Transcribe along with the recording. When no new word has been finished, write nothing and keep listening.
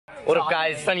What up,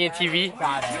 guys? Sunny and TV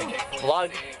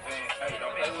vlog.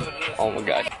 Oh my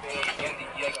god.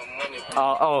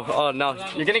 Oh no,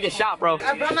 you're gonna get shot, bro.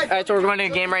 Alright, so we're going to a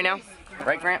game right now.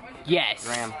 Right, Grant? Yes.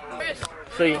 Graham.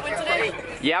 So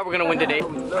yeah, we're gonna win today.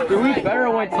 Dude, we better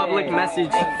win. Public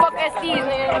message. Fuck SDs,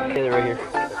 man. Yeah, right here.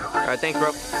 Alright, thanks,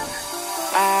 bro.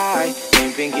 I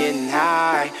ain't been getting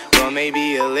high. Well,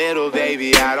 maybe a little,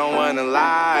 baby, I don't wanna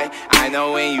lie. I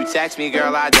know when you text me,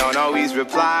 girl, I don't always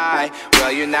reply.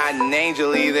 Well, you're not an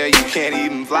angel either, you can't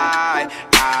even fly.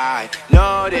 I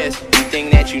know this, you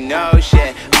think that you know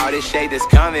shit. All this shade that's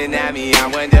coming at me, I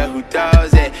wonder who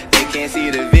does it. They can't see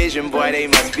the vision, boy, they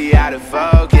must be out of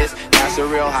focus. That's a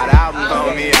real hot album,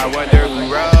 homie, I wonder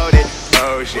who wrote it.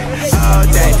 Oh shit, all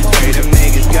day, where them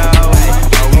niggas go, hey.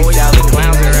 Oh, we sell the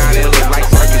clowns around, it look like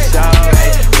circus show, hey.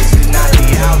 This is not the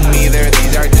album either,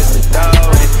 these are just the throw,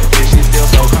 hey. This shit's still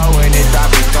so cold when it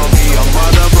drops, it's gon' be a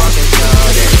motherfucking show,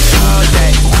 hey. All day,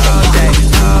 all day,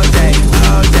 all day,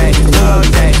 all day, all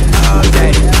day, all day,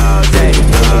 all day,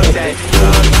 all day,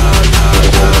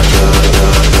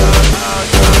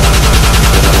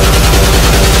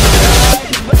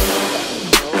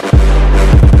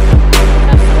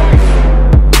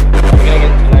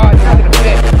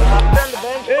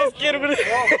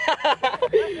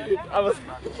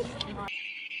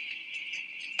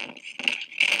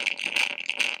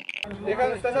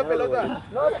 Déjame, está esa pelota.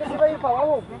 No, es que se va a ir para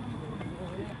abajo.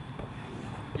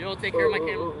 You don't take care of my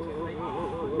camera?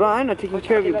 Bro, I'm not taking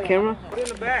care of your camera. Put it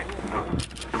in the back.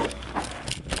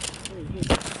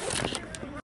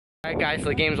 Alright, guys, so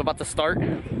the game's about to start.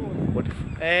 What?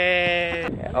 Hey.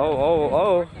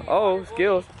 Oh,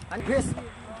 skills. Piss.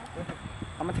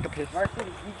 I'm gonna take a piss. What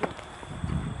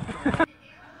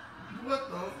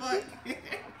the fuck?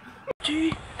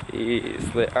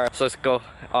 Jeez, alright, so let's go.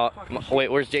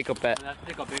 Wait, where's Jacob at?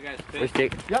 Where's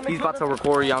Jake? He's about to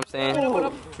record, you know what I'm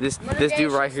saying? This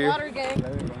dude right here.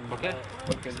 Okay.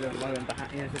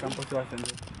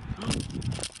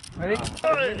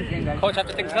 Coach, have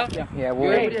to take this out? Yeah,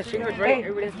 well, everybody's right.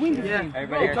 Everybody's winning. Yeah,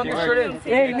 everybody.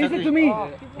 Hey, listen to me.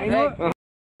 I know.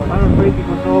 I'm afraid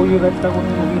because all you guys are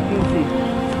working on Team C.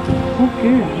 Who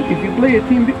cares? If you play a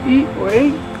Team B or A,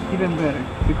 even better.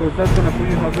 Because that's gonna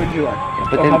prove how good you are.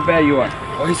 But or how bad you are.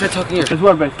 Oh, he started talking here. It's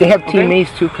war best. They have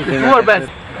teammates too. It's war best.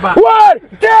 1,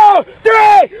 2,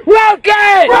 3,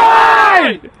 rocket!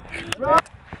 Run!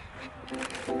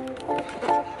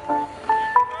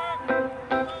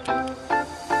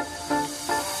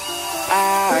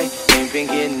 I ain't been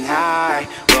getting high.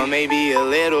 Well, maybe a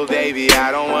little, baby,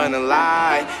 I don't wanna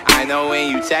lie. I know when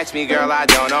you text me, girl, I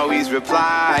don't always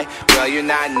reply. Well, you're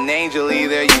not an angel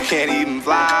either, you can't even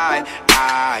fly.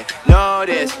 I know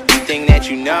this, you think that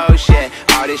you know shit.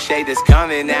 All this shade that's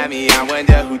coming at me, I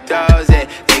wonder who does it.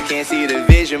 They can't see the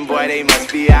vision, boy, they must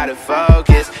be out of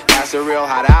focus. That's a real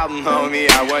hot album, homie,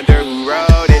 I wonder who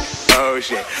wrote it. Oh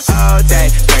shit, all day,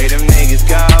 where them niggas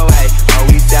go, hey. Oh,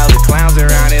 we sell the clowns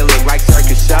around, it look like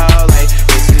circus show, hey.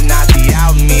 This is not the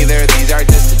album either, these are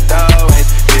just the throwaways.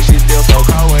 This shit's still so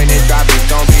cold when it drops, it's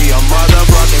gon' be a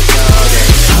motherfucking show, hey.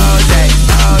 All day,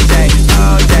 all day,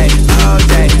 all day, all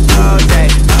day, all day,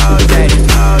 all day,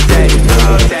 all day,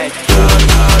 all day,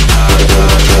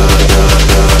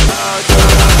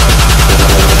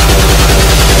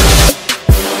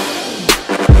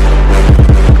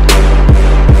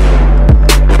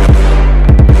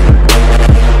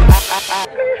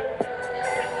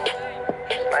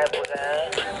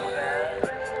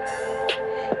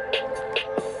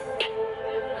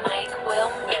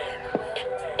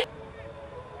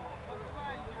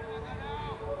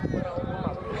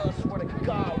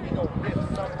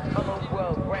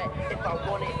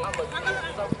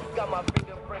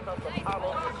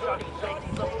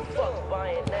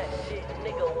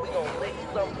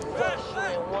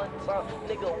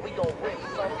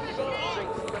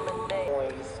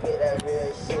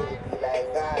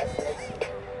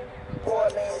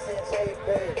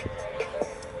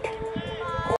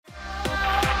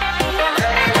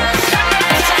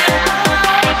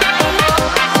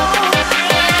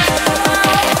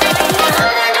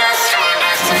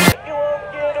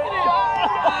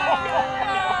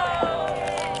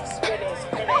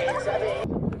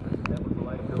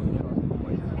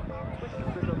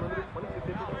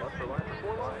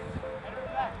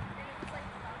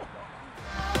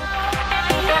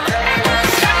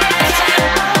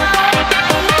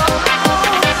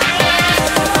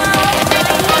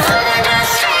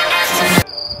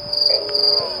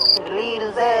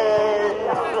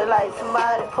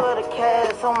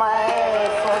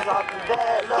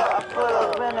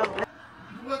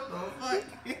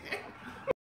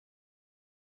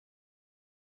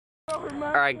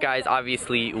 Alright guys,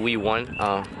 obviously we won.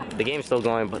 The game's still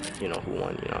going, but you know who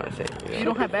won, you know what I'm saying? You know? You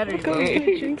don't have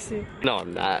batteries. No,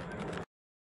 I'm not.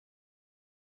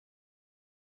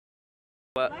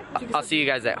 But I'll see you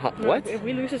guys at home. What? If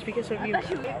we lose, it's because of you.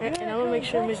 And I'm gonna make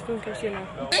sure Miss Bloom comes here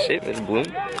now. Shit, Miss Bloom.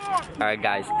 Alright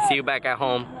guys, see you back at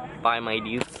home. Bye my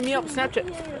dudes. Hit me up,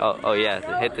 Snapchat. Oh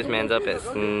yeah, hit this man's up at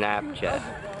Snapchat.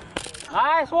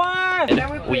 Nice one!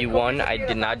 And we won, I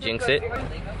did not jinx it.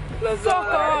 Let's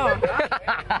go!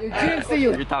 You jinxed you.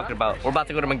 What you're talking about? We're about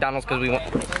to go to McDonald's because we won.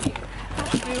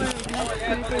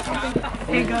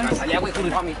 Hey guys. Yeah, wait,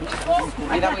 hold on me.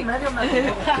 Wait, that way.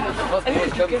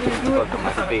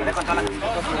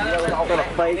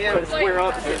 Try to square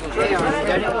up.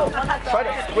 Try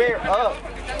to square up.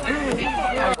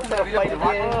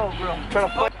 Try to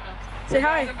fight. Say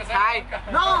hi. Hi.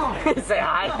 No. Say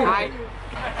hi. Hi.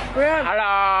 Graham.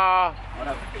 Hello.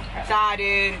 Nah,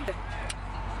 dude.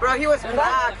 Bro, he was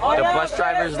black. The bus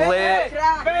driver's lit.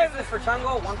 Business for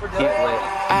Chungo, one for He's lit.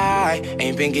 I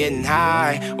ain't been getting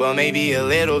high. Well, maybe a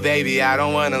little, baby, I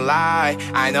don't wanna lie.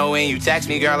 I know when you text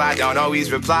me, girl, I don't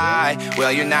always reply.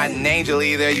 Well, you're not an angel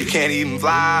either, you can't even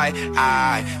fly.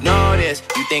 I notice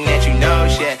you think that you know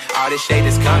shit. All this shade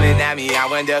is coming at me, I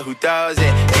wonder who throws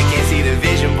it. They can't see the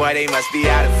vision, boy, they must be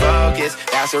out of focus.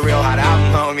 That's a real hot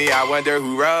album, homie, I wonder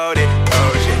who wrote it.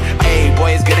 Oh shit. Hey,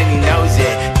 boy, it's good and he knows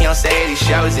it. He don't say it, he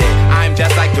shows it. I'm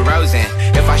just like DeRozan.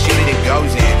 If I shoot it, it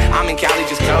goes in. I'm in Cali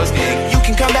just coasting. You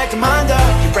can come back to mine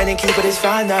though. Your friend in Cupid is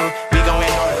fine though.